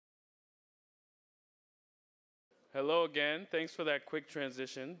Hello again. Thanks for that quick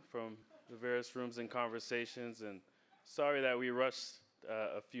transition from the various rooms and conversations. And sorry that we rushed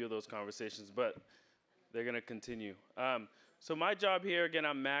a few of those conversations, but they're going to continue. So my job here, again,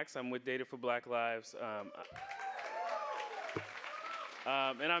 I'm Max. I'm with Data for Black Lives.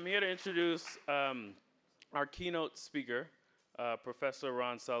 And I'm here to introduce our keynote speaker, Professor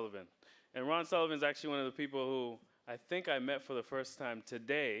Ron Sullivan. And Ron Sullivan is actually one of the people who I think I met for the first time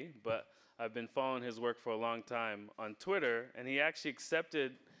today, but I've been following his work for a long time on Twitter, and he actually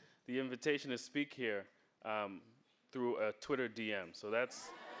accepted the invitation to speak here through a Twitter DM. So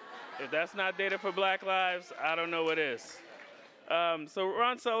if that's not Data for Black Lives, I don't know what is. So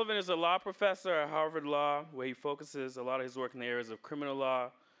Ron Sullivan is a law professor at Harvard Law, where he focuses a lot of his work in the areas of criminal law,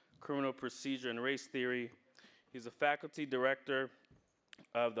 criminal procedure, and race theory. He's a faculty director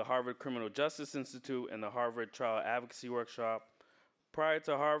of the Harvard Criminal Justice Institute and the Harvard Trial Advocacy Workshop. Prior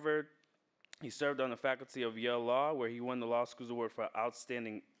to Harvard, he served on the faculty of Yale Law, where he won the Law School's Award for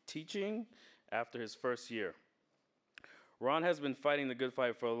Outstanding Teaching after his first year. Ron has been fighting the good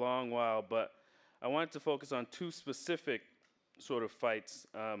fight for a long while, but I wanted to focus on two specific sort of fights.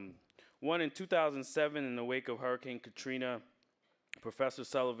 One in 2007, in the wake of Hurricane Katrina, Professor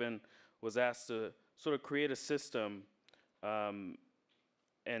Sullivan was asked to sort of create a system and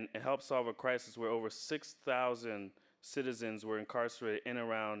help solve a crisis where over 6,000 citizens were incarcerated in and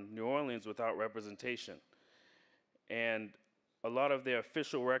around New Orleans without representation. And a lot of their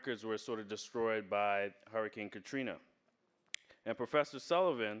official records were sort of destroyed by Hurricane Katrina. And Professor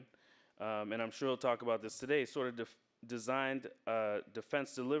Sullivan, and I'm sure he'll talk about this today, sort of designed a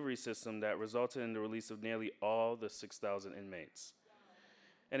defense delivery system that resulted in the release of nearly all the 6,000 inmates.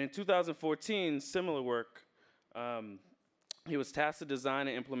 And in 2014, similar work, he was tasked to design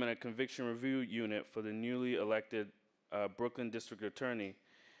and implement a conviction review unit for the newly elected Brooklyn District Attorney.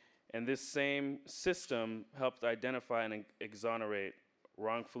 And this same system helped identify and exonerate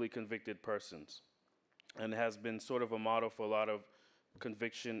wrongfully convicted persons, and has been sort of a model for a lot of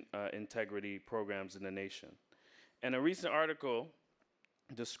conviction integrity programs in the nation. And a recent article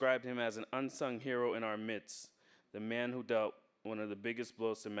described him as an unsung hero in our midst, the man who dealt one of the biggest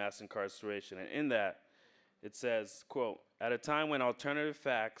blows to mass incarceration. And in that, it says, quote, "At a time when alternative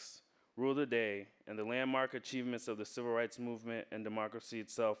facts rule the day and the landmark achievements of the civil rights movement and democracy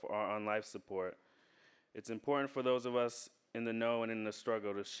itself are on life support, it's important for those of us in the know and in the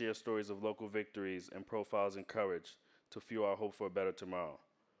struggle to share stories of local victories and profiles in courage to fuel our hope for a better tomorrow."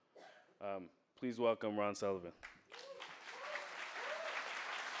 Please welcome Ron Sullivan.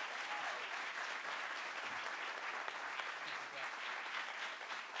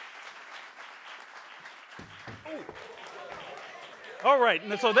 All right,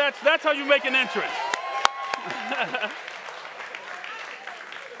 so that's how you make an entrance.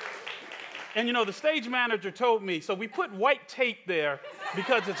 And you know, the stage manager told me, so we put white tape there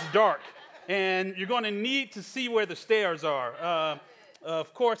because it's dark, and you're going to need to see where the stairs are.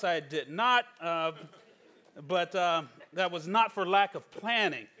 Of course, I did not, but that was not for lack of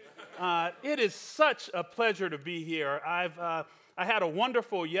planning. It is such a pleasure to be here. I had a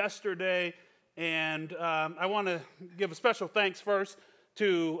wonderful yesterday. And I want to give a special thanks first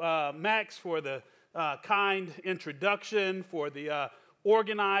to Max for the kind introduction, for the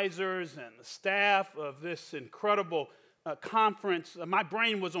organizers and the staff of this incredible conference. My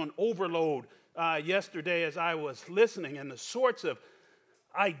brain was on overload yesterday as I was listening, and the sorts of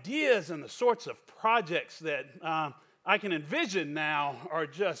ideas and the sorts of projects that I can envision now are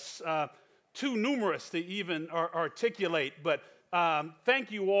just too numerous to even articulate. But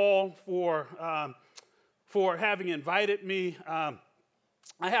thank you all for having invited me.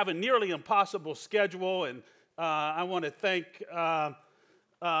 I have a nearly impossible schedule, and I want to thank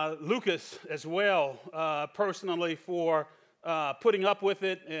Lucas as well, personally, for putting up with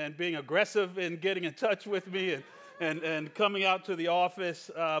it and being aggressive in getting in touch with me and coming out to the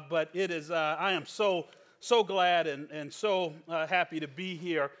office. But it is, I am so glad and so happy to be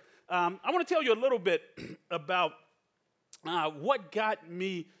here. I want to tell you a little bit about what got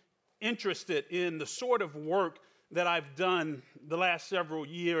me interested in the sort of work that I've done the last several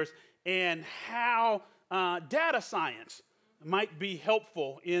years and how data science might be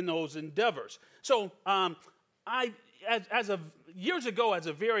helpful in those endeavors. So years ago, as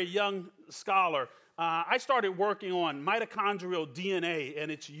a very young scholar, I started working on mitochondrial DNA and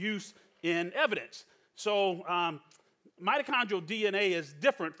its use in evidence. So mitochondrial DNA is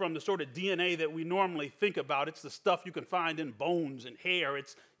different from the sort of DNA that we normally think about. It's the stuff you can find in bones and hair.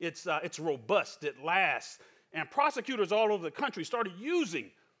 It's robust. It lasts. And prosecutors all over the country started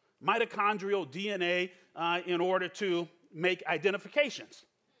using mitochondrial DNA in order to make identifications.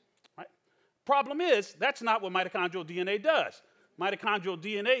 Right? Problem is, that's not what mitochondrial DNA does. Mitochondrial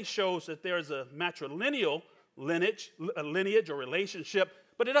DNA shows that there's a matrilineal lineage or relationship,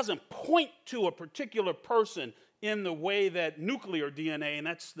 but it doesn't point to a particular person in the way that nuclear DNA, and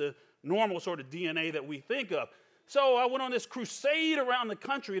that's the normal sort of DNA that we think of. So I went on this crusade around the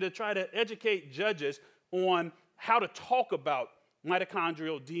country to try to educate judges on how to talk about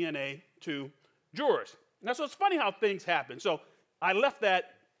mitochondrial DNA to jurors. Now, so it's funny how things happen. So I left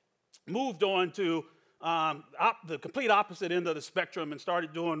that, moved on to the complete opposite end of the spectrum and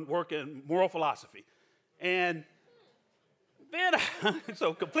started doing work in moral philosophy. And then,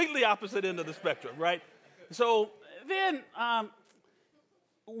 so completely opposite end of the spectrum, right? So then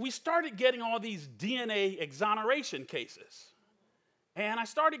we started getting all these DNA exoneration cases. And I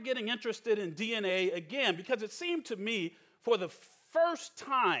started getting interested in DNA again because it seemed to me for the first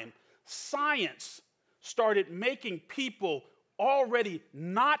time science started making people already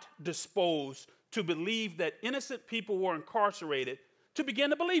not disposed to believe that innocent people were incarcerated to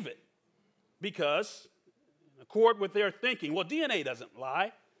begin to believe it. Because, in accord with their thinking, well, DNA doesn't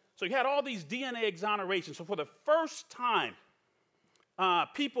lie. So you had all these DNA exonerations. So for the first time,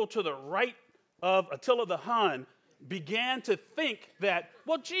 people to the right of Attila the Hun began to think that,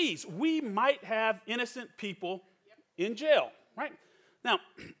 well, geez, we might have innocent people in jail, right? Now,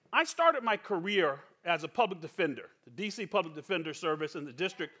 I started my career as a public defender, the D.C. Public Defender Service in the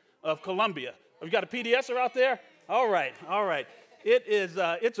District of Columbia. Have you got a PDSer out there? All right, all right.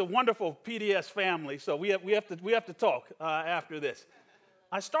 It's a wonderful PDS family, so we have to talk after this.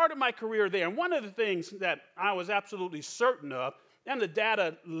 I started my career there, and one of the things that I was absolutely certain of, and the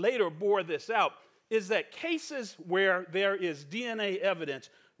data later bore this out, is that cases where there is DNA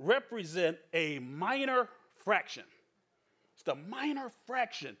evidence represent a minor fraction. It's the minor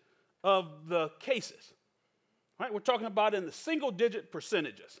fraction of the cases. Right? We're talking about in the single-digit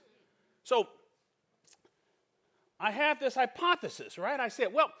percentages. So I have this hypothesis, right? I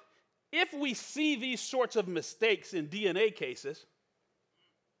said, well, if we see these sorts of mistakes in DNA cases,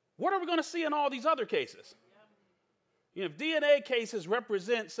 what are we going to see in all these other cases? You know, if DNA cases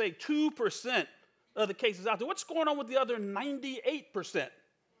represent, say, 2% of the cases out there, what's going on with the other 98%?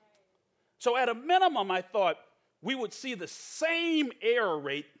 So at a minimum, I thought we would see the same error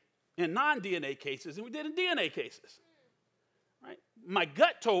rate in non-DNA cases than we did in DNA cases. Right? My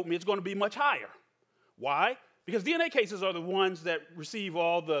gut told me it's going to be much higher. Why? Because DNA cases are the ones that receive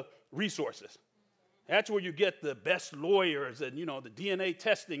all the resources. That's where you get the best lawyers and, the DNA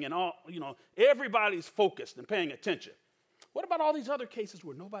testing and all, everybody's focused and paying attention. What about all these other cases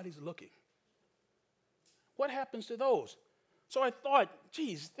where nobody's looking? What happens to those? So I thought,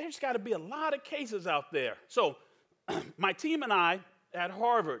 geez, there's got to be a lot of cases out there. So my team and I at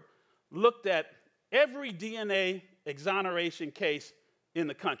Harvard looked at every DNA exoneration case in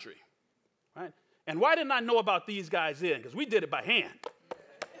the country, right? And why didn't I know about these guys then? Because we did it by hand,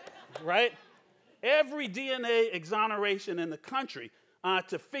 right? Every DNA exoneration in the country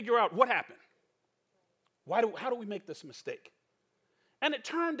to figure out what happened. How do we make this mistake? And it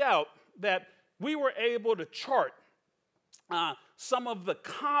turned out that we were able to chart some of the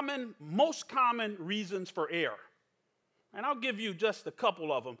most common reasons for error. And I'll give you just a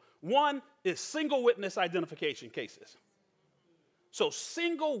couple of them. One is single witness identification cases. So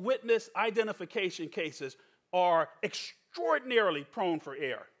single witness identification cases are extraordinarily prone for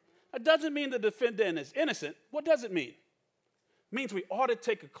error. That doesn't mean the defendant is innocent. What does it mean? It means we ought to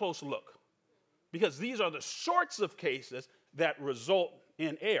take a close look, because these are the sorts of cases that result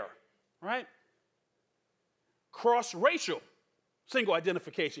in error, right? Cross-racial single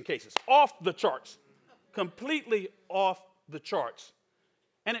identification cases, off the charts, completely off the charts.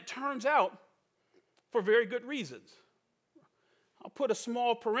 And it turns out for very good reasons. I'll put a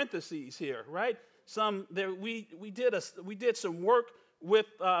small parenthesis here, right? We did some work with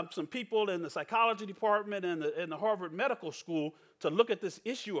some people in the psychology department and the Harvard Medical School to look at this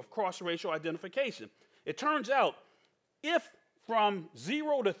issue of cross-racial identification. It turns out if from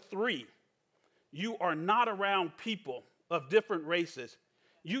 0 to 3 you are not around people of different races,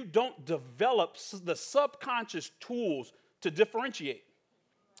 you don't develop the subconscious tools to differentiate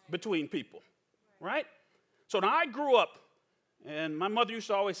between people, right? So now I grew up, and my mother used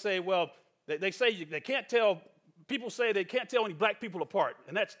to always say, well, they say they can't tell, people say they can't tell any black people apart,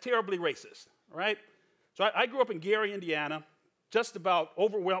 and that's terribly racist, right? So I grew up in Gary, Indiana, just about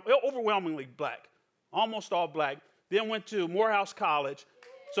overwhelmingly black, almost all black. Then went to Morehouse College.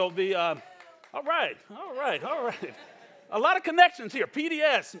 So all right. A lot of connections here.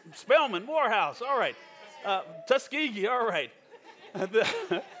 PDS, Spelman, Morehouse, all right. Tuskegee, all right.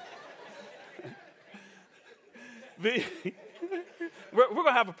 We're going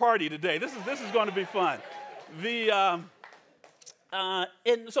to have a party today. This is going to be fun.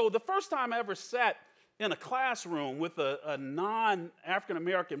 And so the first time I ever sat in a classroom with a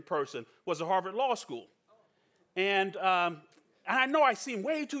non-African-American person was at Harvard Law School. And I know I seem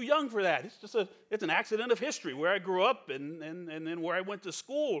way too young for that. It's an accident of history where I grew up and then where I went to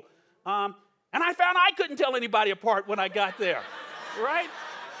school. And I found I couldn't tell anybody apart when I got there, right?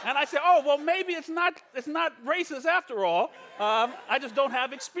 And I said, oh, well, maybe it's not racist after all. I just don't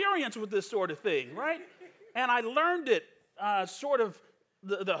have experience with this sort of thing, right? And I learned it sort of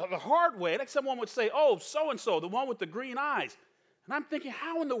the hard way. Like someone would say, oh, so-and-so, the one with the green eyes. And I'm thinking,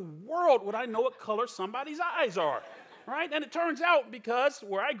 how in the world would I know what color somebody's eyes are, right? And it turns out because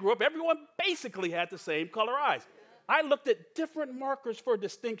where I grew up, everyone basically had the same color eyes. I looked at different markers for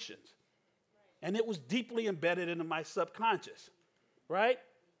distinctions, and it was deeply embedded into my subconscious, right?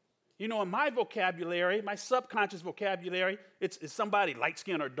 You know, in my vocabulary, my subconscious vocabulary, it's somebody light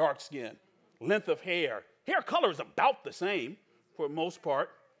skin or dark skin, length of hair. Hair color is about the same for the most part,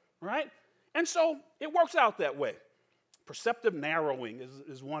 right? And so it works out that way. Perceptive narrowing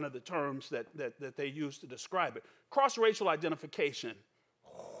is one of the terms that they use to describe it. Cross-racial identification,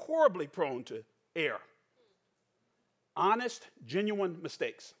 horribly prone to error. Honest, genuine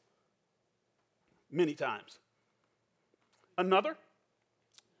mistakes, many times. Another,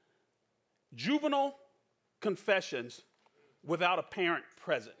 juvenile confessions without a parent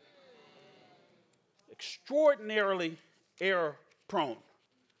present. Extraordinarily error-prone.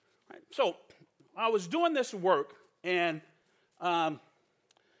 Right? So I was doing this work, and I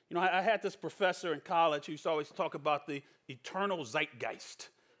had this professor in college who used to always talk about the eternal zeitgeist,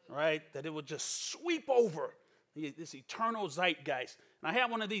 right? That it would just sweep over this eternal zeitgeist. And I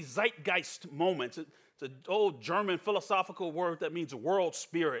had one of these zeitgeist moments. It's an old German philosophical word that means world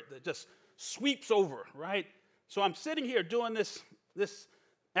spirit that just sweeps over, right? So I'm sitting here doing this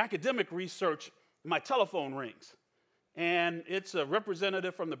academic research, and my telephone rings. And it's a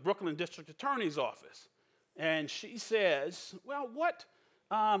representative from the Brooklyn District Attorney's Office. And she says, well,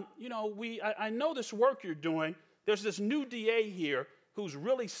 I know this work you're doing. There's this new DA here who's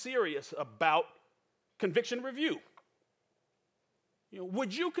really serious about conviction review.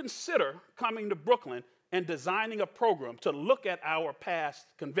 Would you consider coming to Brooklyn and designing a program to look at our past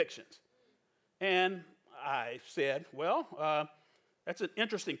convictions? And I said, well, that's an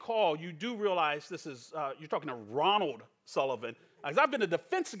interesting call. You do realize this is, you're talking to Ronald Sullivan. Because I've been a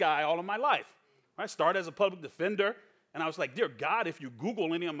defense guy all of my life. I started as a public defender, and I was like, dear God, if you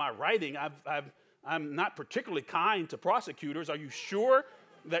Google any of my writing, I'm not particularly kind to prosecutors. Are you sure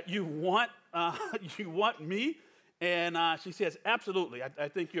that you want me? And she says, absolutely. I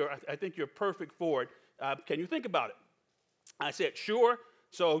think you're perfect for it. Can you think about it? I said, sure.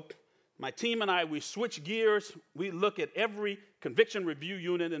 So my team and I, we switch gears. We look at every conviction review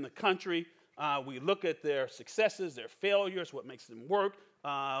unit in the country. We look at their successes, their failures, what makes them work,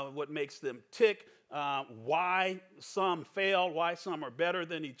 what makes them tick, why some fail, why some are better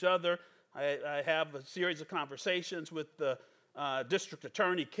than each other. I have a series of conversations with the District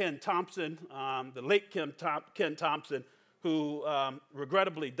Attorney Ken Thompson, the late Ken Thompson, who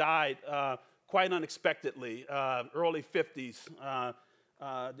regrettably died quite unexpectedly, early 50s,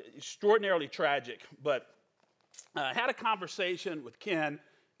 extraordinarily tragic. But I had a conversation with Ken,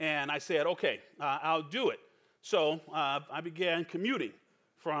 and I said, okay, I'll do it. So I began commuting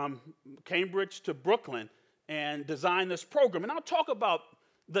from Cambridge to Brooklyn and designed this program. And I'll talk about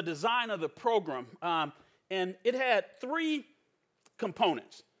the design of the program. And it had three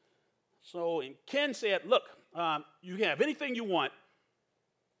components. So Ken said, look, you can have anything you want.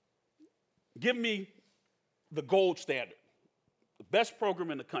 Give me the gold standard, the best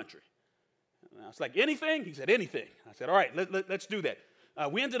program in the country. And I was like, anything? He said, anything. I said, all right, let's do that.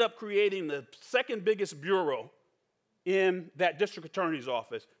 We ended up creating the second biggest bureau in that district attorney's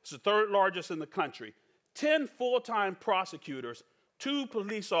office. It's the third largest in the country. 10 full-time prosecutors, 2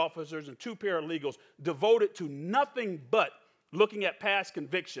 police officers, and 2 paralegals devoted to nothing but looking at past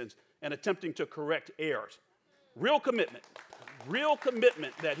convictions and attempting to correct errors. Real commitment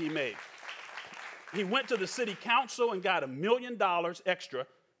that he made. He went to the city council and got $1 million extra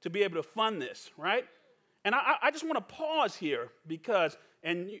to be able to fund this, right? And I just want to pause here because,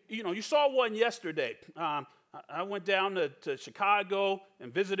 and you saw one yesterday. I went down to Chicago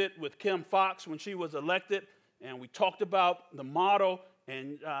and visited with Kim Foxx when she was elected, and we talked about the model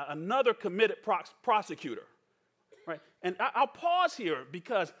and another committed prosecutor, right? And I'll pause here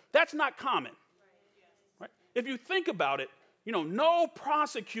because that's not common, right? If you think about it, no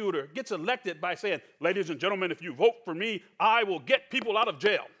prosecutor gets elected by saying, ladies and gentlemen, if you vote for me, I will get people out of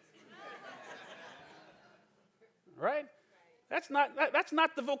jail, right? That's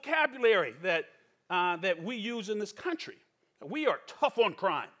not the vocabulary that we use in this country. We are tough on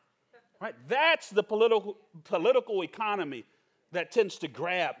crime, right? That's the political economy that tends to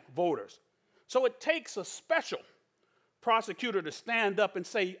grab voters. So it takes a special prosecutor to stand up and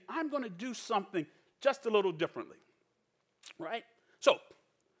say, I'm going to do something just a little differently, right? So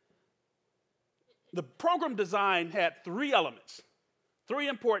the program design had three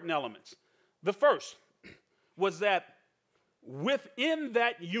important elements. The first was that within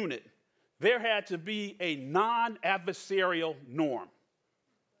that unit, there had to be a non-adversarial norm.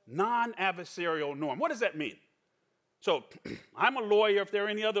 Non-adversarial norm. What does that mean? So I'm a lawyer. If there are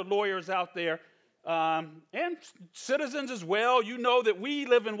any other lawyers out there, and citizens as well, you know that we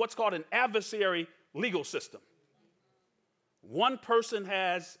live in what's called an adversary legal system. One person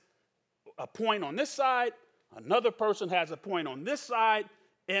has a point on this side, another person has a point on this side,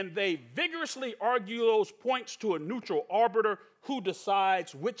 and they vigorously argue those points to a neutral arbiter who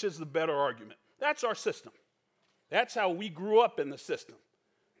decides which is the better argument. That's our system. That's how we grew up in the system.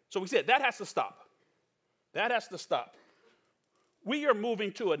 So we said that has to stop. That has to stop. We are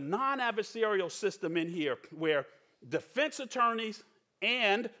moving to a non-adversarial system in here where defense attorneys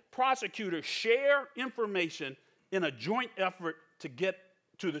and prosecutors share information in a joint effort to get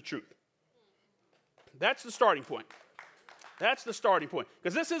to the truth. That's the starting point. That's the starting point.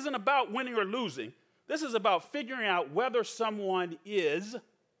 Because this isn't about winning or losing. This is about figuring out whether someone is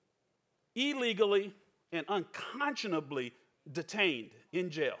illegally and unconscionably detained in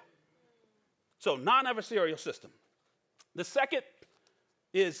jail. So, non-adversarial system. The second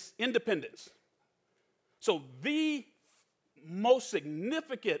is independence. So, the most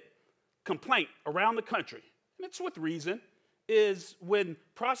significant complaint around the country, and it's with reason, is when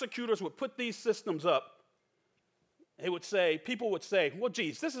prosecutors would put these systems up, people would say, well,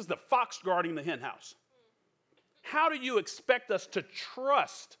 geez, this is the fox guarding the hen house. How do you expect us to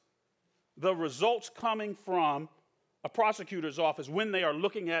trust the results coming from a prosecutor's office when they are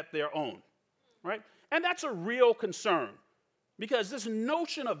looking at their own, right? And that's a real concern because this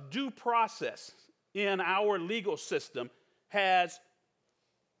notion of due process in our legal system has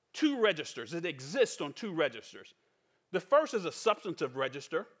two registers. It exists on two registers. The first is a substantive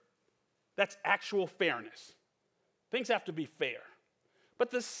register. That's actual fairness. Things have to be fair. But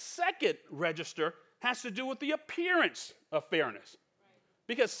the second register has to do with the appearance of fairness.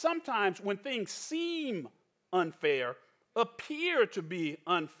 Because sometimes when things seem unfair, appear to be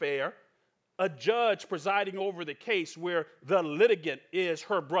unfair, a judge presiding over the case where the litigant is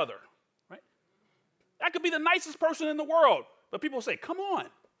her brother, right? That could be the nicest person in the world, but people say, come on,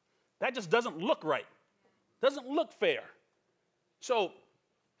 that just doesn't look right. Doesn't look fair. So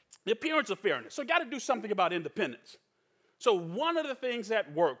the appearance of fairness. So got to do something about independence. So one of the things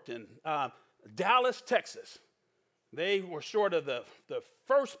that worked in Dallas, Texas, they were sort of the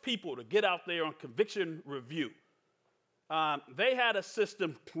first people to get out there on conviction review. They had a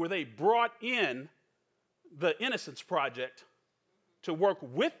system where they brought in the Innocence Project to work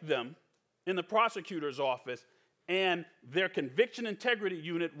with them in the prosecutor's office, and their conviction integrity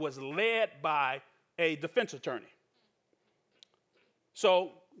unit was led by a defense attorney.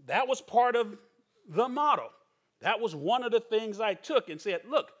 So that was part of the model. That was one of the things I took and said,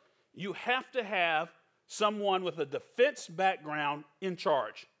 look, you have to have someone with a defense background in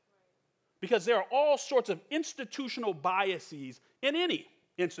charge. Because there are all sorts of institutional biases in any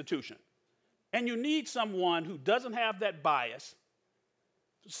institution. And you need someone who doesn't have that bias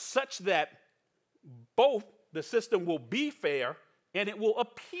such that both the system will be fair and it will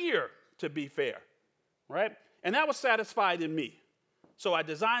appear to be fair, right? And that was satisfied in me. So I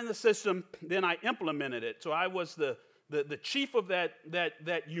designed the system, then I implemented it. So I was the chief of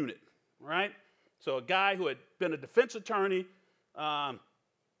that unit, right? So a guy who had been a defense attorney, now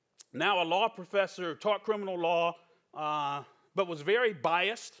a law professor, taught criminal law, but was very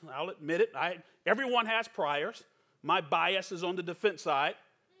biased. I'll admit it. Everyone has priors. My bias is on the defense side,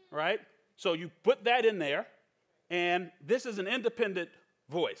 right? So you put that in there, and this is an independent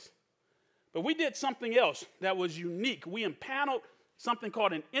voice. But we did something else that was unique. We impaneled something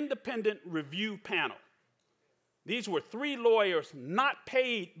called an independent review panel. These were 3 lawyers not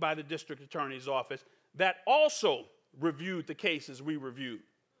paid by the district attorney's office that also reviewed the cases we reviewed.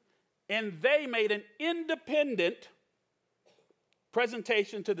 And they made an independent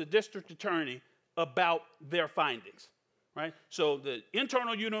presentation to the district attorney about their findings, right? So the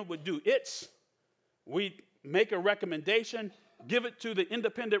internal unit would do its, we'd make a recommendation, give it to the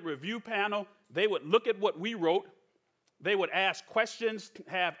independent review panel. They would look at what we wrote. They would ask questions,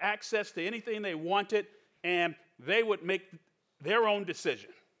 have access to anything they wanted, and they would make their own decision,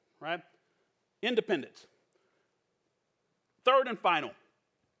 right? Independence. Third and final,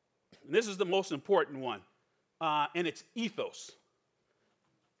 and this is the most important one, and it's ethos.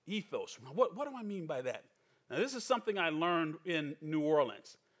 Ethos. What do I mean by that? Now, this is something I learned in New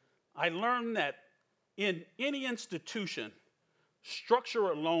Orleans. I learned that in any institution,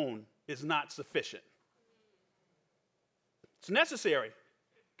 structure alone is not sufficient. It's necessary.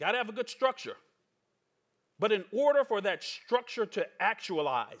 Got to have a good structure. But in order for that structure to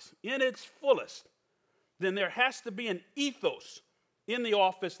actualize in its fullest, then there has to be an ethos in the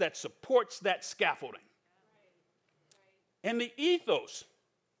office that supports that scaffolding. And the ethos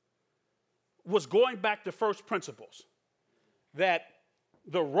was going back to first principles, that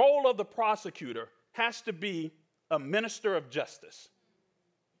the role of the prosecutor has to be a minister of justice,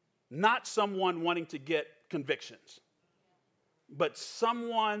 not someone wanting to get convictions, but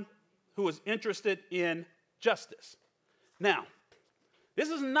someone who is interested in justice. Now, this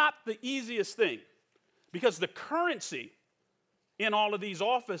is not the easiest thing, because the currency in all of these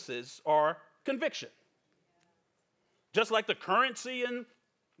offices are conviction. Just like the currency in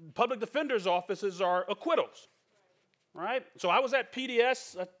public defender's offices are acquittals, right? So I was at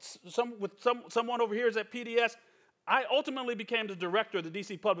PDS, someone over here is at PDS. I ultimately became the director of the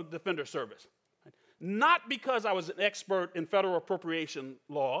DC Public Defender Service. Not because I was an expert in federal appropriation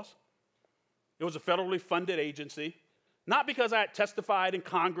laws. It was a federally funded agency. Not because I had testified in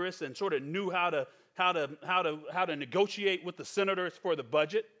Congress and sort of knew how to negotiate with the senators for the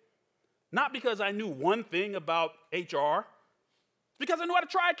budget. Not because I knew one thing about HR. It's because I knew how to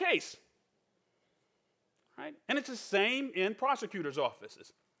try a case. Right? And it's the same in prosecutors'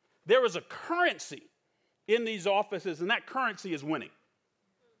 offices. There is a currency in these offices, and that currency is winning.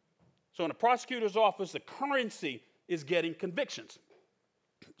 So in a prosecutor's office, the currency is getting convictions.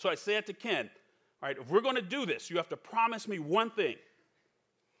 So I said to Ken, all right, if we're going to do this, you have to promise me one thing.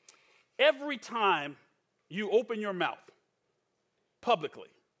 Every time you open your mouth publicly,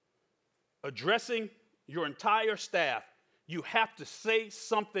 addressing your entire staff, you have to say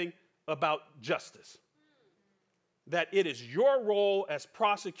something about justice. That it is your role as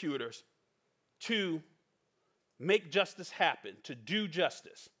prosecutors to make justice happen, to do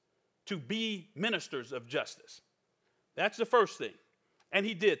justice, to be ministers of justice. That's the first thing. And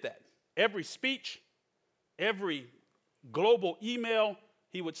he did that. Every speech, every global email,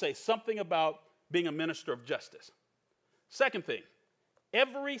 he would say something about being a minister of justice. Second thing,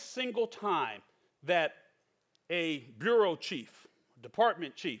 every single time that a bureau chief,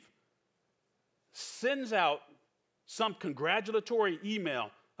 department chief, sends out some congratulatory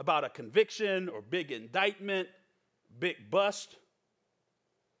email about a conviction or big indictment, big bust,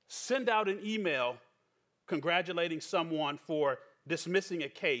 send out an email congratulating someone for dismissing a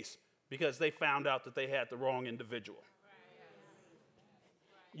case because they found out that they had the wrong individual.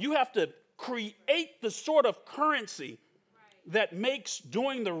 You have to create the sort of currency that makes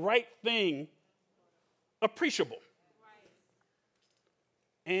doing the right thing appreciable.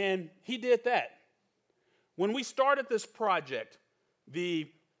 And he did that. When we started this project, the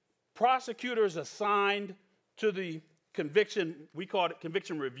prosecutors assigned to the conviction, we called it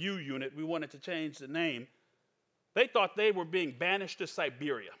Conviction Review Unit, we wanted to change the name, they thought they were being banished to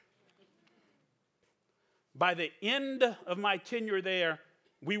Siberia. By the end of my tenure there,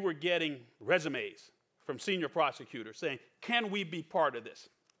 we were getting resumes from senior prosecutors saying, can we be part of this?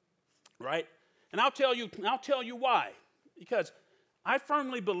 Right? And I'll tell you why. Because I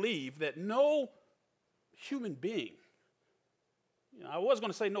firmly believe that no human being, I was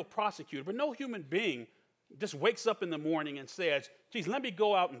going to say no prosecutor, but no human being just wakes up in the morning and says, geez, let me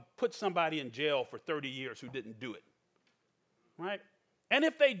go out and put somebody in jail for 30 years who didn't do it. Right? And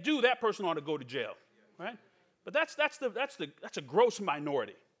if they do, that person ought to go to jail. Right? But that's a gross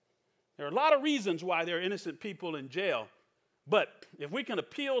minority. There are a lot of reasons why there are innocent people in jail. But if we can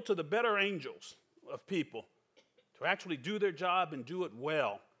appeal to the better angels of people to actually do their job and do it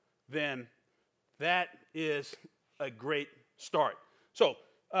well, then that is a great start. So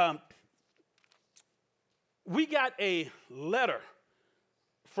we got a letter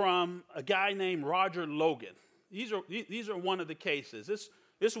from a guy named Roger Logan. These are one of the cases.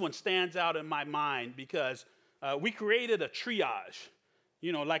 This one stands out in my mind because we created a triage,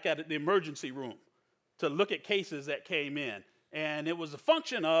 like at the emergency room, to look at cases that came in. And it was a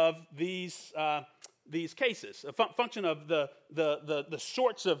function of these cases, a function of the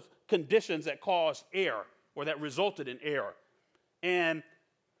sorts of conditions that caused error or that resulted in error. And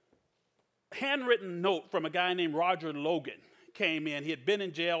handwritten note from a guy named Roger Logan came in. He had been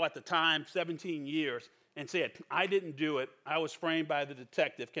in jail at the time, 17 years, and said, I didn't do it. I was framed by the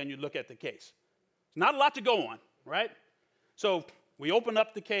detective. Can you look at the case? Not a lot to go on, right? So we open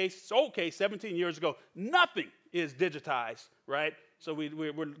up the case. It's old case, 17 years ago. Nothing is digitized, right? So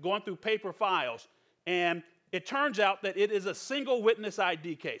we're going through paper files, and it turns out that it is a single witness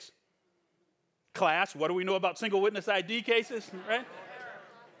ID case. Class, what do we know about single witness ID cases, right?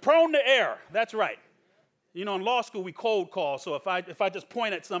 Prone to error, that's right. You know, in law school, we cold call, so if I just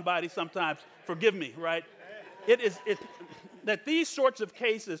point at somebody sometimes, forgive me, right? That these sorts of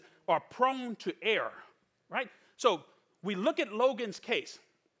cases are prone to error, right? So we look at Logan's case,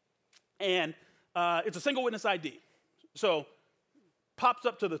 and it's a single witness ID. So pops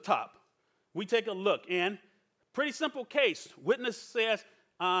up to the top. We take a look, and pretty simple case. Witness says,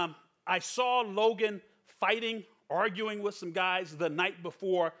 I saw Logan fighting, arguing with some guys the night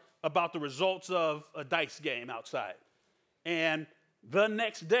before about the results of a dice game outside. And the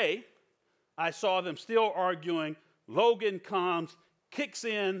next day, I saw them still arguing. Logan comes, kicks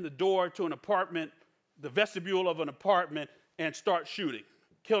in the door to an apartment, the vestibule of an apartment, and starts shooting,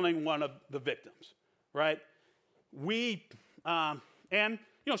 killing one of the victims, right? And, you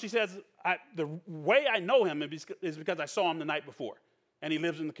know, she says, the way I know him is because I saw him the night before. And he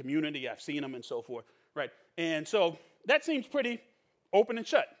lives in the community. I've seen him and so forth, right? And so that seems pretty open and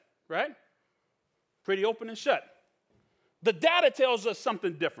shut, right? Pretty open and shut. The data tells us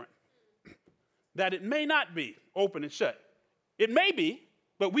something different, that it may not be open and shut. It may be,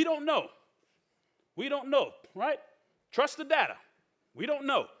 but we don't know. We don't know, right? Trust the data. We don't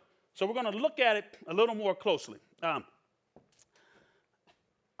know. So we're going to look at it a little more closely. I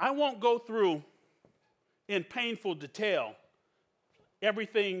won't go through in painful detail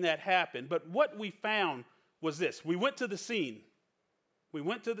everything that happened, but what we found was this. We went to the scene. We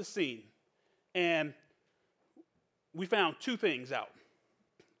went to the scene, and we found two things out.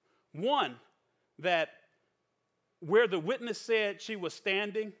 One, that where the witness said she was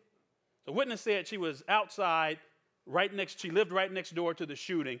standing, the witness said she was outside, she lived right next door to the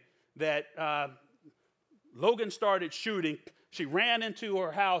shooting, that Logan started shooting. She ran into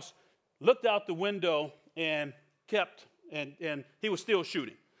her house, looked out the window, and and he was still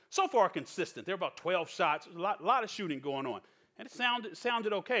shooting. So far consistent. There were about 12 shots, a lot of shooting going on. And it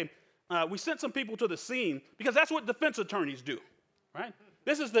sounded okay. We sent some people to the scene because that's what defense attorneys do, right?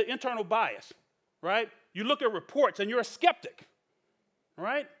 This is the internal bias, right? You look at reports and you're a skeptic,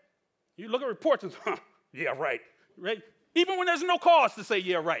 right? You look at reports and, yeah, right? Even when there's no cause to say,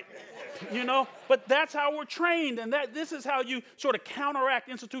 yeah, right, you know? But that's how we're trained, and this is how you sort of counteract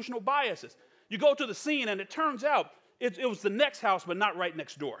institutional biases. You go to the scene, and it turns out it was the next house, but not right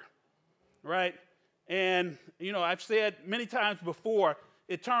next door, right? And, you know, I've said many times before,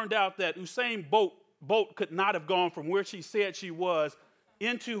 it turned out that Usain Bolt could not have gone from where she said she was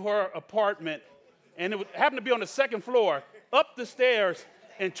into her apartment, and it happened to be on the second floor, up the stairs,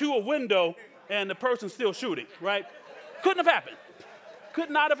 and to a window, and the person's still shooting, right? Couldn't have happened. Could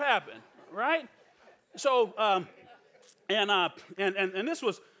not have happened, right? So, and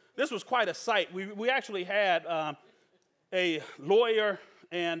this was quite a sight. We actually had a lawyer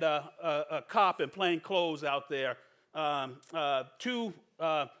and a cop in plain clothes out there, two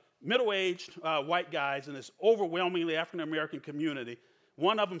middle-aged white guys in this overwhelmingly African-American community.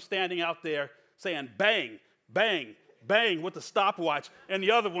 One of them standing out there saying, bang, bang, bang with the stopwatch, and the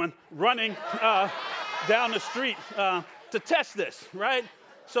other one running down the street to test this, right?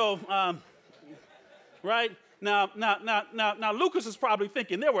 So, right? Now, Lucas is probably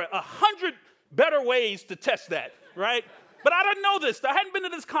thinking there were 100 better ways to test that, right? But I didn't know this. I hadn't been to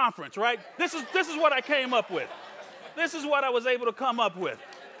this conference, right? This is what I came up with. This is what I was able to come up with.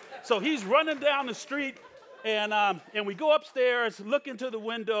 So he's running down the street, and we go upstairs, look into the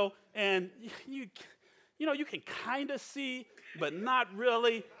window, and you can kind of see, but not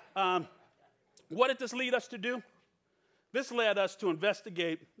really. What did this lead us to do? This led us to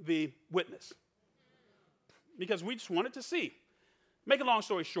investigate the witness because we just wanted to see. Make a long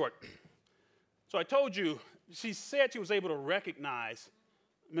story short. So I told you, she said she was able to recognize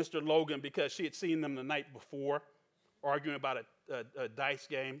Mr. Logan because she had seen them the night before arguing about a dice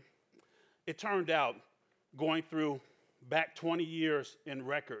game. It turned out, going through back 20 years in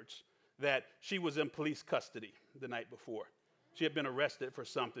records, that she was in police custody the night before. She had been arrested for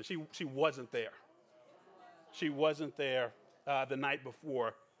something. She wasn't there. She wasn't there the night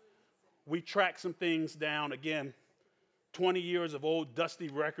before. We tracked some things down. Again, 20 years of old dusty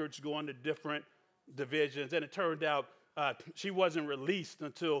records going to different divisions. And it turned out she wasn't released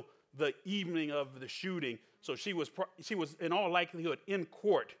until the evening of the shooting. So she was in all likelihood in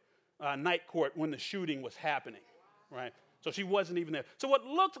court, night court, when the shooting was happening, right? So she wasn't even there. So what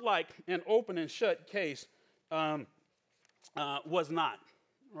looked like an open and shut case was not,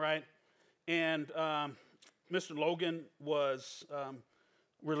 right? And Mr. Logan was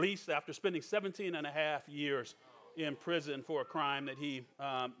released after spending 17 and a half years in prison for a crime that he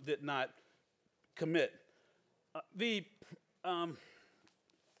did not commit. The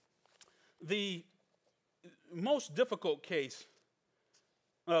most difficult case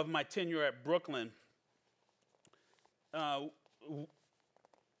of my tenure at Brooklyn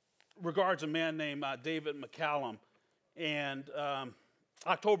regards a man named David McCallum, and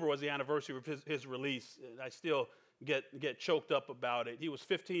October was the anniversary of his release. I still get choked up about it. He was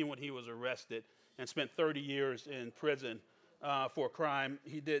 15 when he was arrested and spent 30 years in prison for a crime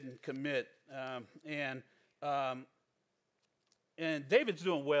he didn't commit. And David's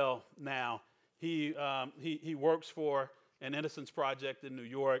doing well now. He works for an Innocence Project in New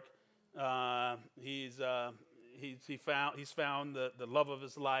York. He's found the love of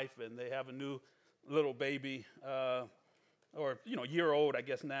his life, and they have a new little baby, or year old, I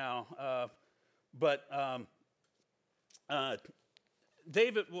guess now. But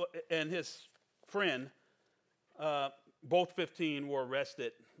David and his friend, both 15, were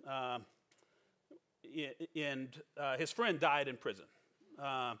arrested, and his friend died in prison.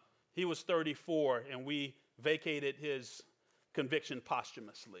 He was 34, and we vacated his conviction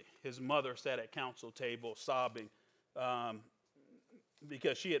posthumously. His mother sat at counsel table sobbing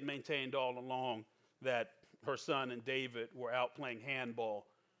because she had maintained all along that her son and David were out playing handball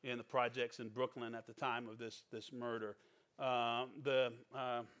in the projects in Brooklyn at the time of this murder.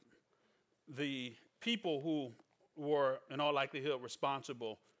 The people who were in all likelihood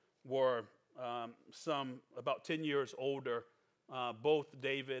responsible were some about 10 years older. Both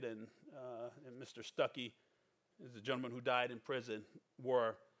David and Mr. Stuckey, the gentleman who died in prison,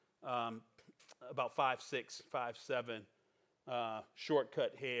 were about 5'6", 5'7",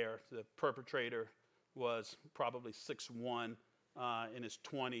 short-cut hair. The perpetrator was probably 6'1", in his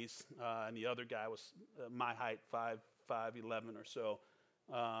 20s, and the other guy was my height, 5'11" or so.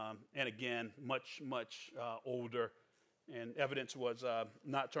 And again, much older, and evidence was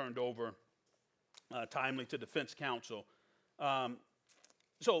not turned over timely to defense counsel.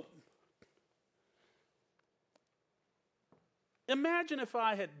 So imagine if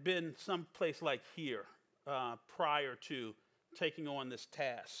I had been someplace like here prior to taking on this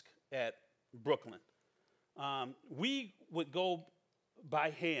task at Brooklyn. We would go by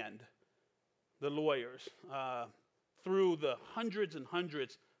hand, the lawyers, through the hundreds and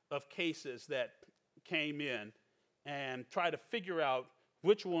hundreds of cases that came in and try to figure out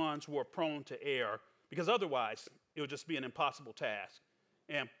which ones were prone to error, because otherwise it would just be an impossible task,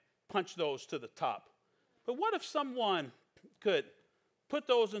 and punch those to the top. But what if someone could put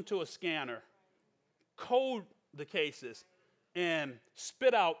those into a scanner, code the cases, and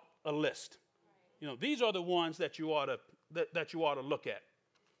spit out a list? These are the ones that you ought to look at.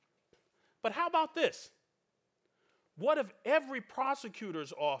 But how about this? What if every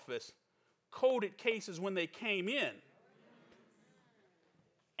prosecutor's office coded cases when they came in?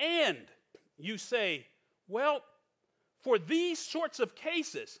 And you say, well, for these sorts of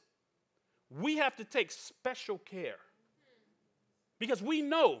cases, we have to take special care, because we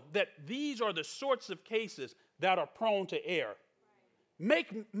know that these are the sorts of cases that are prone to error.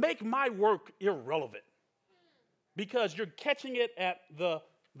 Make my work irrelevant, because you're catching it at the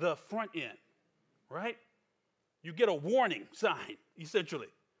front end, right? You get a warning sign, essentially.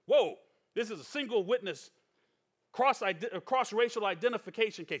 Whoa, this is a single witness cross-racial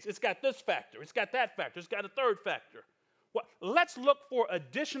identification case. It's got this factor, it's got that factor, it's got a third factor. Well, let's look for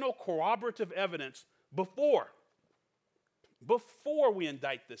additional corroborative evidence before we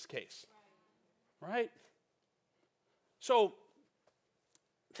indict this case, right? So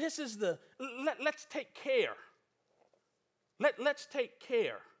this is let's take care. Let's take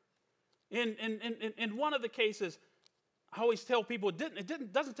care. In one of the cases, I always tell people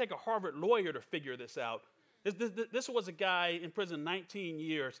it doesn't take a Harvard lawyer to figure this out. This was a guy in prison 19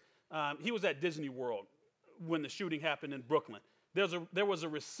 years. He was at Disney World when the shooting happened in Brooklyn. There was a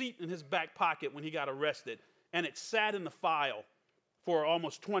receipt in his back pocket when he got arrested, and it sat in the file for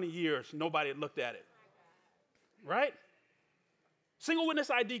almost 20 years. Nobody had looked at it, right? Single witness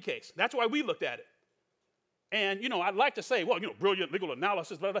ID case. That's why we looked at it. And, I'd like to say, well, brilliant legal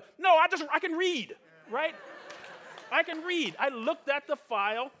analysis, blah, blah. No, I can read, right? I can read. I looked at the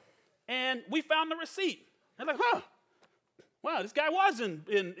file, and we found the receipt. And like, wow, this guy was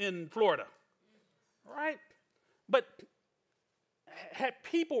in Florida, right? But had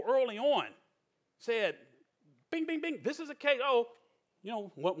people early on said, bing, bing, bing, this is a case,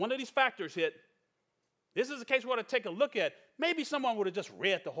 one of these factors hit. This is a case we want to take a look at. Maybe someone would have just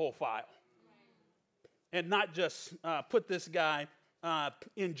read the whole file and not just put this guy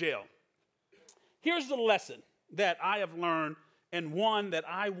in jail. Here's the lesson that I have learned and one that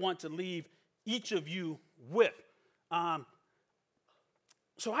I want to leave each of you with.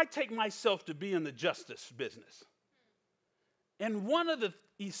 So I take myself to be in the justice business. And one of the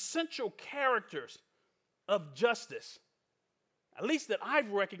essential characters of justice, at least that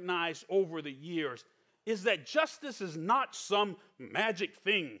I've recognized over the years, is that justice is not some magic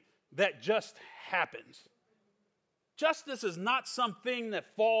thing that just happens. Justice is not something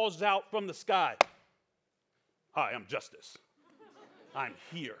that falls out from the sky. Hi, I'm justice. I'm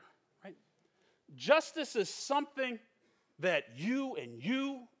here, right? Justice is something that you and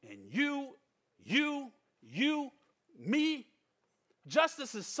you and you, me,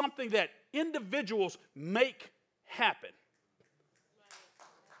 justice is something that individuals make happen.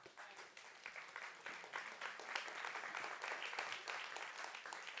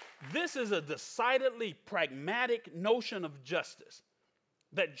 This is a decidedly pragmatic notion of justice,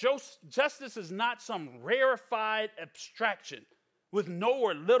 that justice is not some rarefied abstraction with no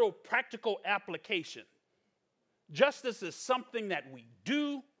or little practical application. Justice is something that we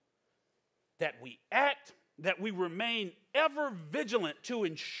do, that we act, that we remain ever vigilant to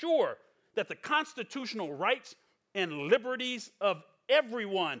ensure that the constitutional rights and liberties of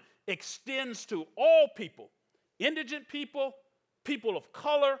everyone extends to all people, indigent people, people of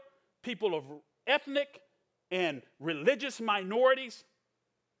color, people of ethnic and religious minorities.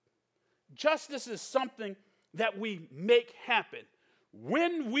 Justice is something that we make happen.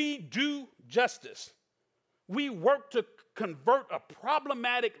 When we do justice, we work to convert a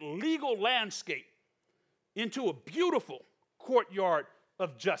problematic legal landscape into a beautiful courtyard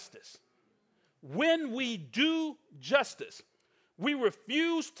of justice. When we do justice, we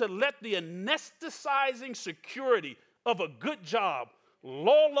refuse to let the anesthetizing security of a good job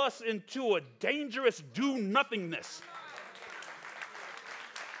lull us into a dangerous do-nothingness.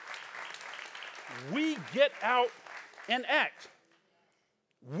 We get out and act.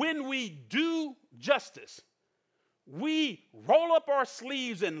 When we do justice, we roll up our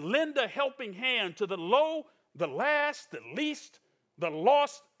sleeves and lend a helping hand to the low, the last, the least, the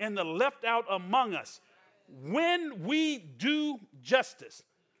lost, and the left out among us. When we do justice,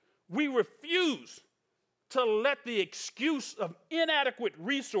 we refuse to let the excuse of inadequate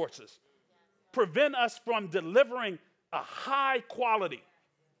resources prevent us from delivering a high quality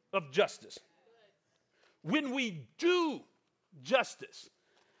of justice. When we do justice,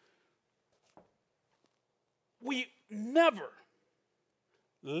 we never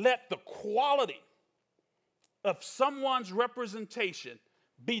let the quality of someone's representation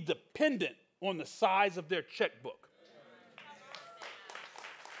be dependent on the size of their checkbook.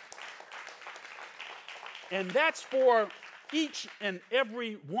 And that's for each and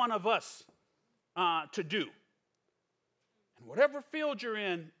every one of us to do. And whatever field you're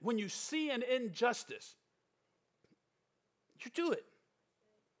in, when you see an injustice, you do it.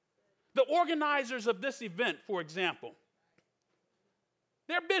 The organizers of this event, for example,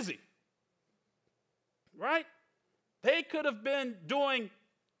 they're busy, right? They could have been doing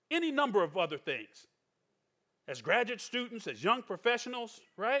any number of other things as graduate students, as young professionals,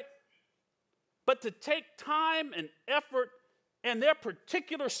 right? But to take time and effort and their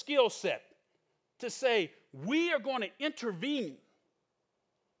particular skill set to say, we are going to intervene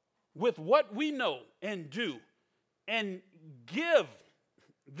with what we know and do and give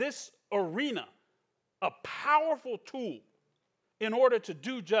this arena a powerful tool in order to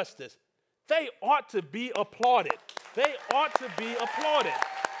do justice, they ought to be applauded. They ought to be applauded.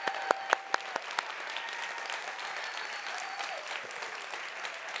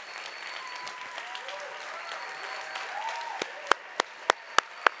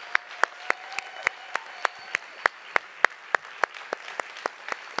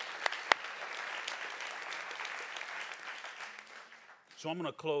 So I'm going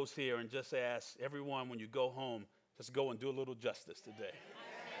to close here and just ask everyone, when you go home, just go and do a little justice today.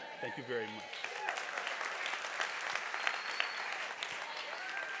 Thank you very much.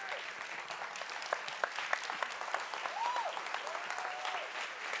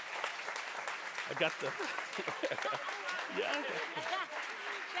 I got the... yeah.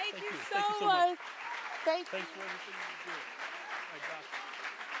 Thank you so much. Thanks for everything you did. I got you.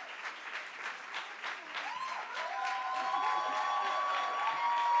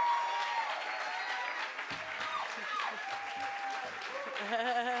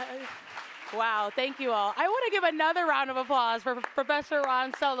 Wow, thank you all. I want to give another round of applause for Professor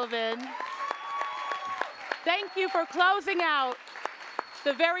Ron Sullivan. Thank you for closing out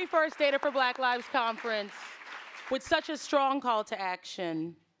the very first Data for Black Lives Conference with such a strong call to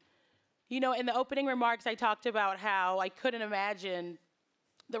action. You know, in the opening remarks, I talked about how I couldn't imagine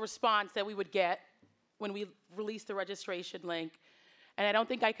the response that we would get when we released the registration link. And I don't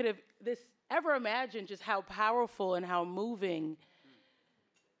think I could have ever imagined just how powerful and how moving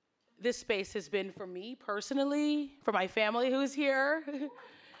this space has been for me personally, for my family who is here,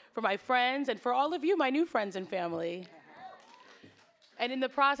 for my friends, and for all of you, my new friends and family. And in the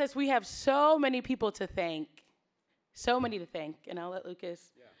process, we have so many people to thank, so many to thank. And I'll let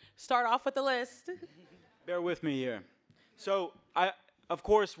Lucas start off with the list. Bear with me here. So, of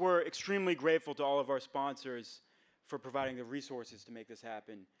course, we're extremely grateful to all of our sponsors for providing the resources to make this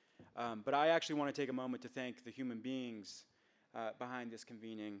happen. But I actually want to take a moment to thank the human beings behind this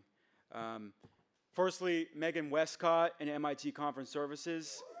convening. Firstly, Megan Westcott and MIT Conference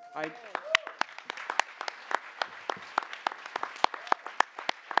Services.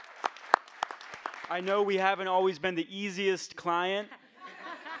 I know we haven't always been the easiest client,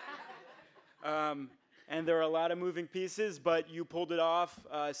 and there are a lot of moving pieces, but you pulled it off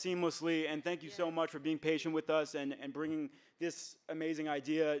seamlessly, and thank you so much for being patient with us and bringing this amazing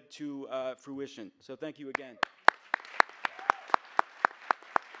idea to fruition. So thank you again.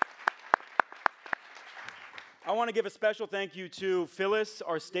 I want to give a special thank you to Phyllis,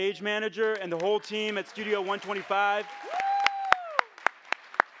 our stage manager, and the whole team at Studio 125.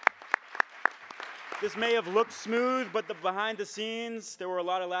 This may have looked smooth, but behind the scenes, there were a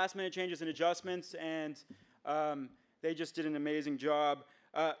lot of last-minute changes and adjustments, and they just did an amazing job.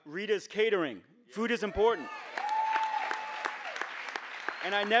 Rita's Catering. Food is important.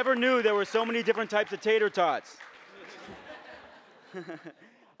 And I never knew there were so many different types of tater tots.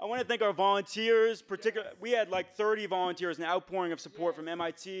 I want to thank our volunteers. We had like 30 volunteers, an outpouring of support from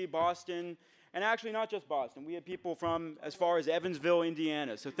MIT, Boston, and actually not just Boston. We had people from as far as Evansville,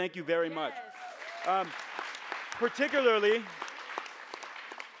 Indiana. So thank you very much. Particularly,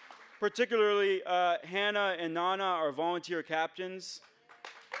 Hannah and Nana, our volunteer captains.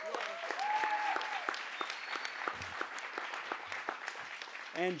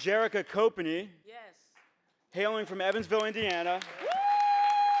 And Jerica Kopeny, hailing from Evansville, Indiana.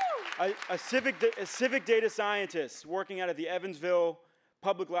 A civic data scientist working out of the Evansville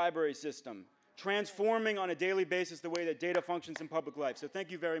Public Library System, transforming on a daily basis the way that data functions in public life. So thank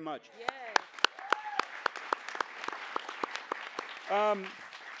you very much.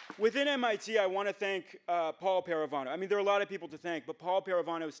 Within MIT, I want to thank Paul Paravano. I mean, there are a lot of people to thank, but Paul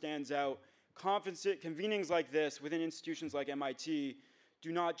Paravano stands out. Convenings like this within institutions like MIT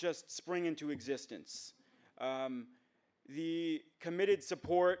do not just spring into existence. The committed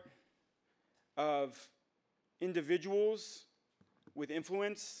support of individuals with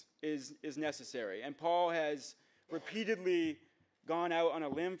influence is necessary. And Paul has repeatedly gone out on a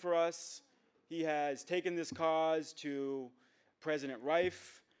limb for us. He has taken this cause to President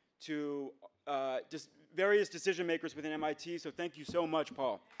Reif, to just various decision makers within MIT. So thank you so much,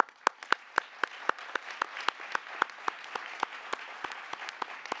 Paul.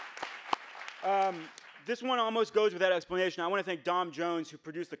 This one almost goes without explanation. I want to thank Dom Jones, who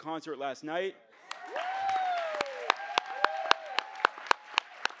produced the concert last night.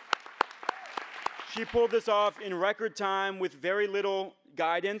 She pulled this off in record time with very little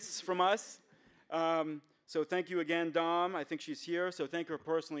guidance from us. So thank you again, Dom. I think she's here. So thank her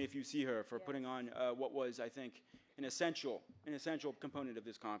personally if you see her for putting on what was, I think, an essential component of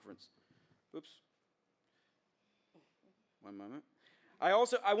this conference. Oops. One moment. I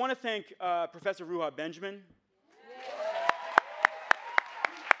want to thank Professor Ruha Benjamin.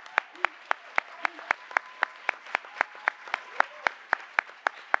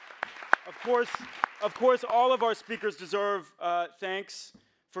 Of course, all of our speakers deserve thanks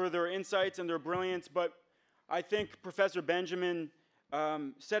for their insights and their brilliance, but I think Professor Benjamin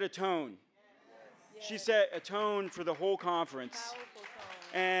set a tone. She set a tone for the whole conference.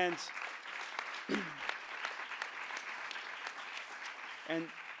 And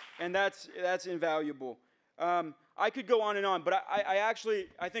that's invaluable. I could go on and on, but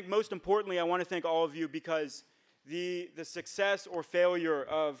I think most importantly, I want to thank all of you because the success or failure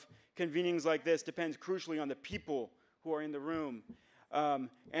of convenings like this depends crucially on the people who are in the room.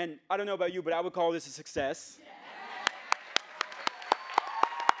 And I don't know about you, but I would call this a success.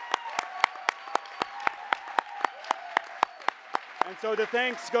 And so the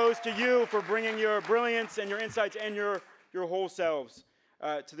thanks goes to you for bringing your brilliance and your insights and your whole selves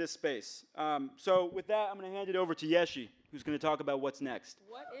to this space. So with that, I'm going to hand it over to Yeshi, who's going to talk about what's next.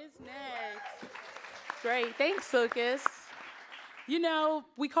 What is next? Great. Thanks, Lucas. You know,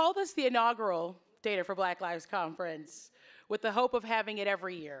 we call this the inaugural Data for Black Lives Conference with the hope of having it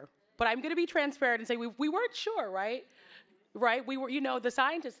every year. But I'm going to be transparent and say we weren't sure, right? Right? We were, you know, the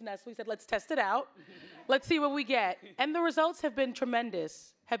scientists in us, we said, let's test it out. Let's see what we get. And the results have been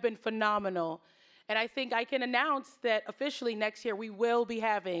tremendous, have been phenomenal. And I think I can announce that officially next year we will be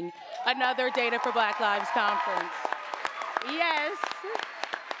having another Data for Black Lives conference. Yes.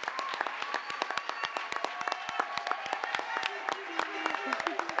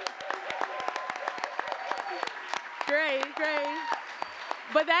 Great, great.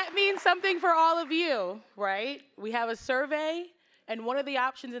 But that means something for all of you, right? We have a survey, and one of the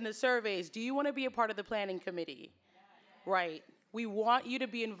options in the survey is, do you want to be a part of the planning committee? Right. We want you to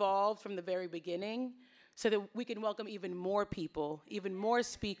be involved from the very beginning so that we can welcome even more people, even more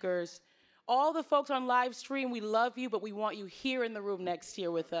speakers. All the folks on live stream, we love you, but we want you here in the room next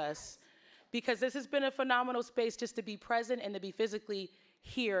year with us, because this has been a phenomenal space just to be present and to be physically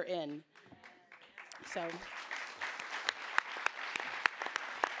here in. So.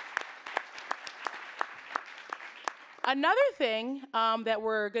 Another thing that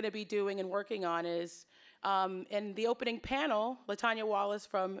we're going to be doing and working on is, in the opening panel, LaTanya Wallace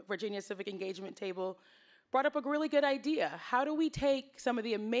from Virginia Civic Engagement Table brought up a really good idea. How do we take some of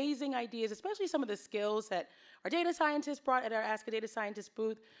the amazing ideas, especially some of the skills that our data scientists brought at our Ask a Data Scientist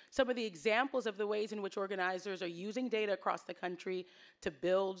booth, some of the examples of the ways in which organizers are using data across the country to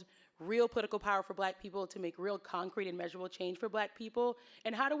build real political power for Black people, to make real concrete and measurable change for Black people,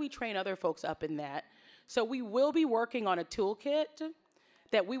 and how do we train other folks up in that? So we will be working on a toolkit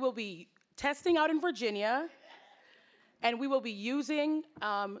that we will be testing out in Virginia, and we will be using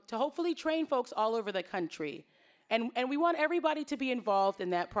to hopefully train folks all over the country. And we want everybody to be involved in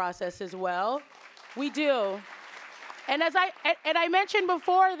that process as well. We do. And as I mentioned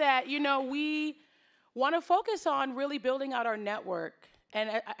before that, you know, we want to focus on really building out our network. And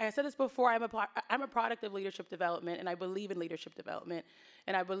I said this before, I'm a product of leadership development, and I believe in leadership development,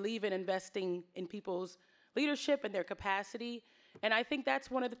 and I believe in investing in people's leadership and their capacity. And I think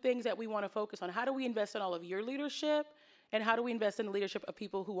that's one of the things that we want to focus on. How do we invest in all of your leadership, and how do we invest in the leadership of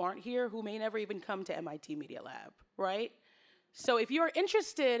people who aren't here, who may never even come to MIT Media Lab, right? So if you're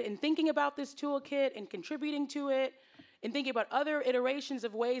interested in thinking about this toolkit and contributing to it, and thinking about other iterations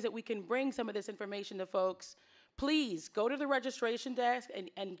of ways that we can bring some of this information to folks, please go to the registration desk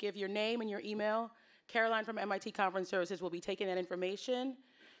and give your name and your email. Caroline from MIT Conference Services will be taking that information,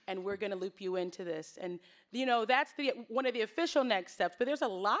 and we're going to loop you into this. And you know, that's one of the official next steps, but there's a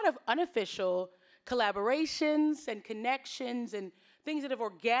lot of unofficial collaborations and connections and things that have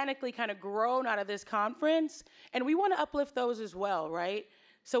organically kind of grown out of this conference, and we want to uplift those as well, right?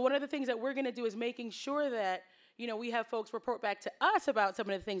 So one of the things that we're going to do is making sure that, you know, we have folks report back to us about some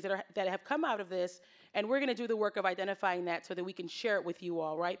of the things that have come out of this, and we're going to do the work of identifying that so that we can share it with you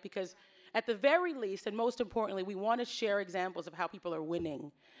all, right? Because at the very least, and most importantly, we want to share examples of how people are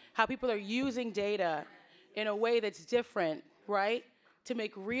winning, how people are using data in a way that's different, right? To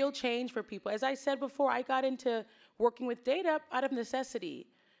make real change for people. As I said before, I got into working with data out of necessity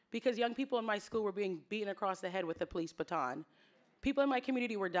because young people in my school were being beaten across the head with a police baton. People in my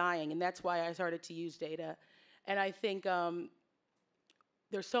community were dying, and that's why I started to use data. And I think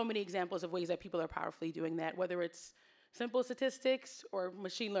there's so many examples of ways that people are powerfully doing that, whether it's simple statistics or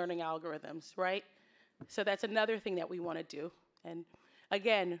machine learning algorithms, right? So that's another thing that we want to do. And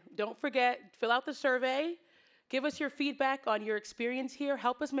again, don't forget, fill out the survey, give us your feedback on your experience here,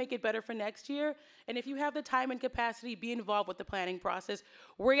 help us make it better for next year, and if you have the time and capacity, be involved with the planning process.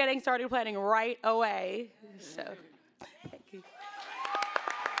 We're getting started planning right away, so thank you.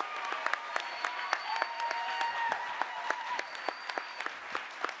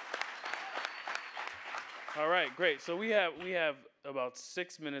 All right, great. So we have about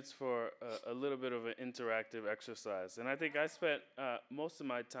 6 minutes for a little bit of an interactive exercise. And I think I spent most of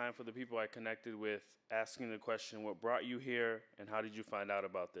my time for the people I connected with asking the question, what brought you here and how did you find out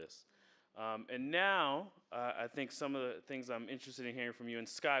about this? And now I think some of the things I'm interested in hearing from you. And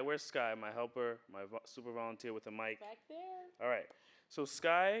Sky, where's Sky, my helper, my super volunteer with a mic? Back there. All right. So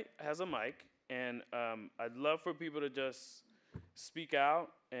Sky has a mic, and I'd love for people to just speak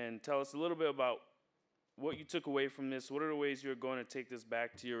out and tell us a little bit about what you took away from this. What are the ways you're going to take this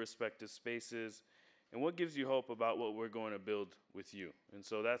back to your respective spaces? And what gives you hope about what we're going to build with you? And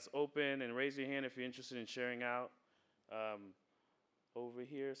so that's open, and raise your hand if you're interested in sharing out. Over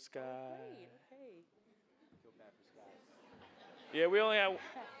here, Sky. Oh, great. Hey. Yeah, we only have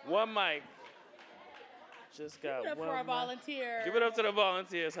one mic. Just got Give it up one for our mic. volunteer. Give it up to the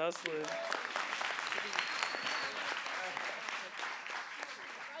volunteers, hustlers.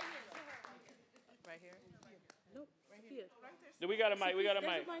 Right here? Nope, right here. Yeah, we got a mic, we got a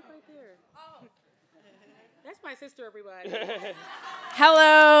There's mic. a mic right there. Oh. That's my sister, everybody.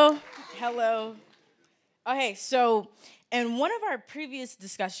 Hello. Hello. Okay, so in one of our previous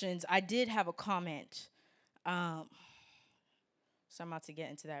discussions, I did have a comment. So I'm about to get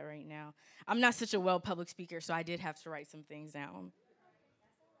into that right now. I'm not such a well public speaker, so I did have to write some things down.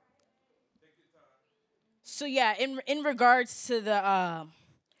 So yeah, in regards to the,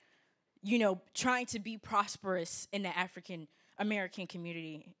 trying to be prosperous in the African American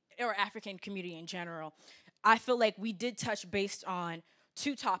community or African community in general, I feel like we did touch based on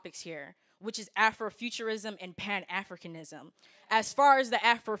two topics here, which is Afrofuturism and Pan-Africanism. As far as the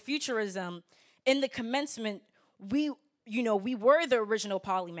Afrofuturism, in the commencement, we were the original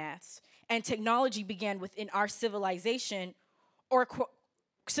polymaths, and technology began within our civilization, or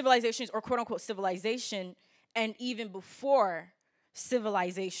civilizations, or quote-unquote civilization, and even before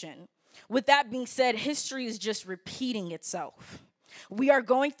civilization. With that being said, history is just repeating itself. We are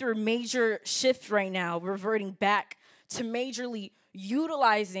going through a major shift right now, reverting back to majorly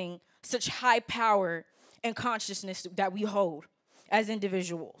utilizing such high power and consciousness that we hold as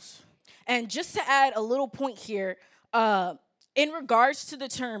individuals. And just to add a little point here, in regards to the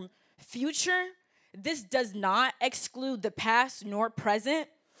term future, this does not exclude the past nor present.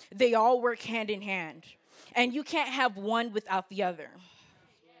 They all work hand in hand. And you can't have one without the other.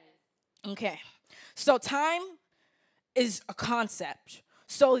 Okay, so time is a concept.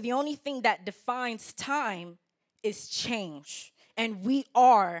 So the only thing that defines time is change. And we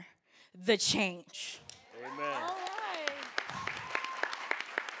are the change. Amen. All right.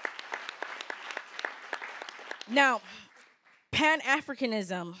 Now,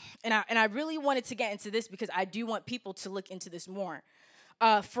 Pan-Africanism, and I really wanted to get into this because I do want people to look into this more.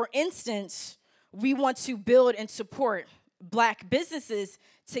 For instance, we want to build and support Black businesses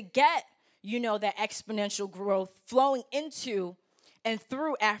to get, that exponential growth flowing into and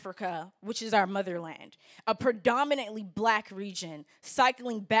through Africa, which is our motherland, a predominantly Black region,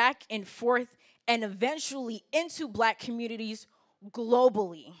 cycling back and forth and eventually into Black communities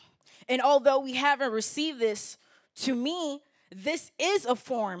globally. And although we haven't received this, to me, this is a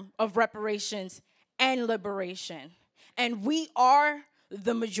form of reparations and liberation. And we are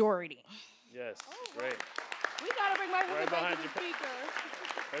the majority. Yes, great. We gotta bring my Right behind to you. the speaker.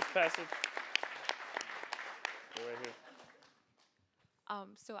 Let's pass it. Go right here.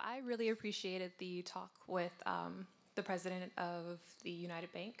 So I really appreciated the talk with the president of the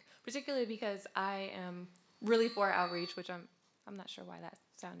United Bank, particularly because I am really for outreach, which I'm not sure why that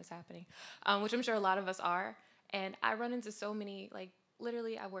sound is happening, which I'm sure a lot of us are. And I run into so many,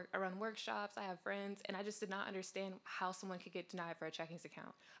 literally I run workshops, I have friends, and I just did not understand how someone could get denied for a checkings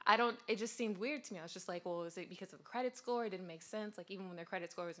account. It just seemed weird to me. I was just like, well, is it because of a credit score? It didn't make sense, even when their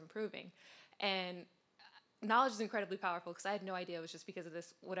credit score was improving. And knowledge is incredibly powerful because I had no idea it was just because of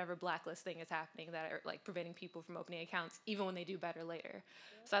this whatever blacklist thing is happening that are preventing people from opening accounts even when they do better later.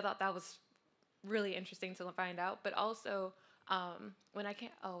 Yeah. So I thought that was really interesting to find out. But also when I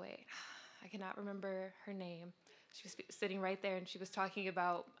cannot remember her name. She was sitting right there and she was talking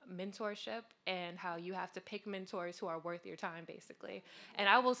about mentorship and how you have to pick mentors who are worth your time, basically. And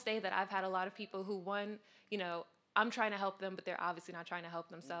I will say that I've had a lot of people who, I'm trying to help them, but they're obviously not trying to help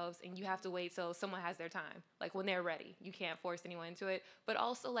themselves. And you have to wait till someone has their time, when they're ready. You can't force anyone into it. But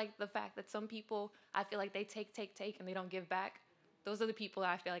also, the fact that some people, I feel like they take, and they don't give back. Those are the people that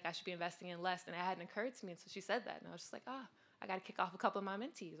I feel like I should be investing in less. And it hadn't occurred to me until she said that. And I was just like, I got to kick off a couple of my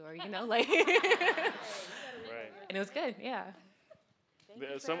mentees, or, Right. And it was good, yeah.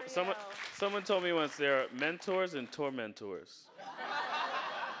 Someone told me once there are mentors and tormentors.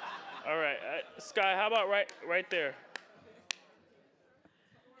 All right, Sky, how about right there?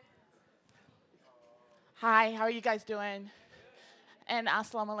 Hi, how are you guys doing? And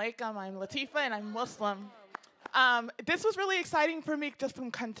assalamu alaikum, I'm Latifa and I'm Muslim. This was really exciting for me just from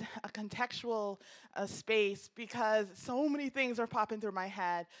a contextual space because so many things are popping through my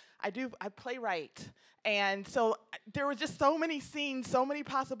head. I playwright. And so there were just so many scenes, so many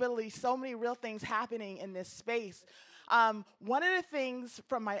possibilities, so many real things happening in this space. One of the things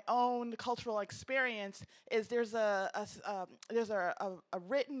from my own cultural experience is there's a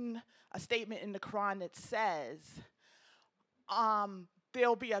written statement in the Quran that says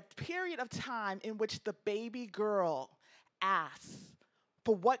there'll be a period of time in which the baby girl asks,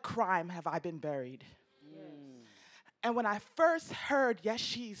 for what crime have I been buried? Mm. And when I first heard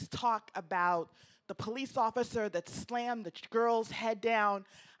Yeshi's talk about the police officer that slammed the girl's head down,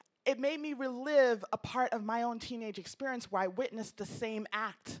 it made me relive a part of my own teenage experience where I witnessed the same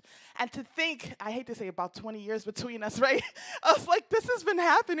act. And to think, I hate to say about 20 years between us, right? I was like, this has been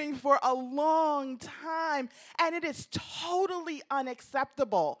happening for a long time, and it is totally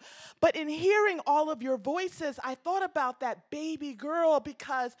unacceptable. But in hearing all of your voices, I thought about that baby girl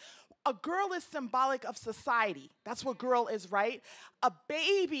because A girl is symbolic of society. That's what girl is, right? A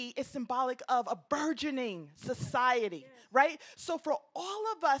baby is symbolic of a burgeoning society, right? So for all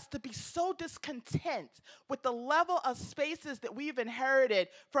of us to be so discontent with the level of spaces that we've inherited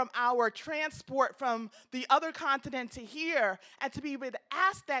from our transport from the other continent to here, and to be able to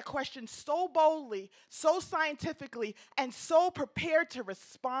ask that question so boldly, so scientifically, and so prepared to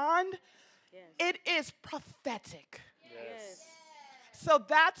respond, it is prophetic. Yes. So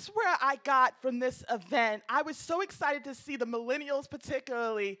that's where I got from this event. I was so excited to see the millennials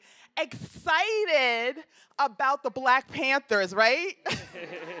particularly excited about the Black Panthers, right?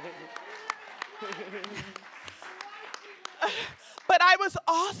 But I was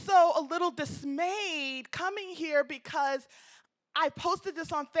also a little dismayed coming here because I posted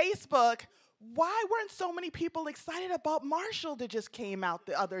this on Facebook. Why weren't so many people excited about Marshall that just came out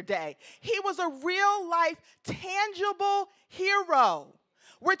the other day? He was a real-life, tangible hero.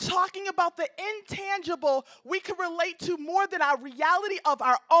 We're talking about the intangible we can relate to more than our reality of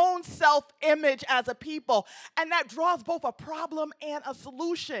our own self-image as a people. And that draws both a problem and a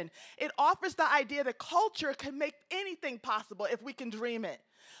solution. It offers the idea that culture can make anything possible if we can dream it.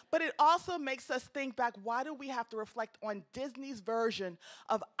 But it also makes us think back, why do we have to reflect on Disney's version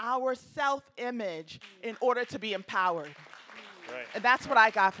of our self-image in order to be empowered? Right. And that's what I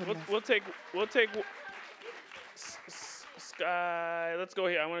got from this. We'll take Sky. Let's go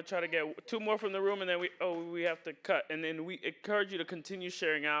here. I want to try to get 2 more from the room, and then we have to cut. And then we encourage you to continue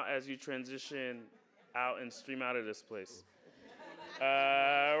sharing out as you transition out and stream out of this place.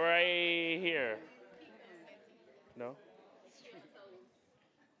 Right here. No?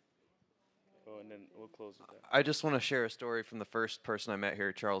 Oh, and then we'll close with that. I just want to share a story from the first person I met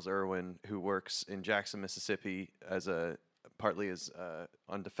here, Charles Irwin, who works in Jackson, Mississippi, partly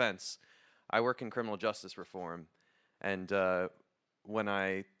on defense. I work in criminal justice reform, and when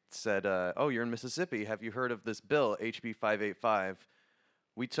I said, "Oh, you're in Mississippi. Have you heard of this bill, HB 585?"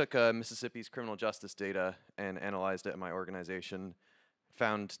 We took Mississippi's criminal justice data and analyzed it in my organization,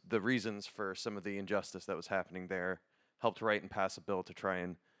 found the reasons for some of the injustice that was happening there, helped write and pass a bill to try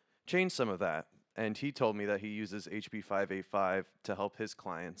and change some of that. And he told me that he uses HB 585 to help his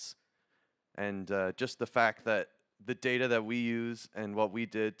clients. And just the fact that the data that we use and what we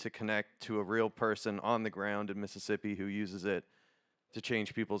did to connect to a real person on the ground in Mississippi who uses it to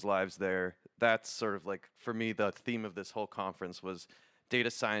change people's lives there, that's sort of like, for me, the theme of this whole conference was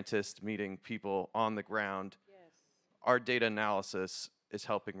data scientists meeting people on the ground. Yes. Our data analysis is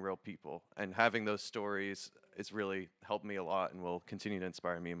helping real people, and having those stories has really helped me a lot and will continue to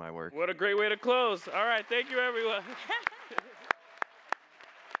inspire me in my work. What a great way to close. All right, thank you, everyone.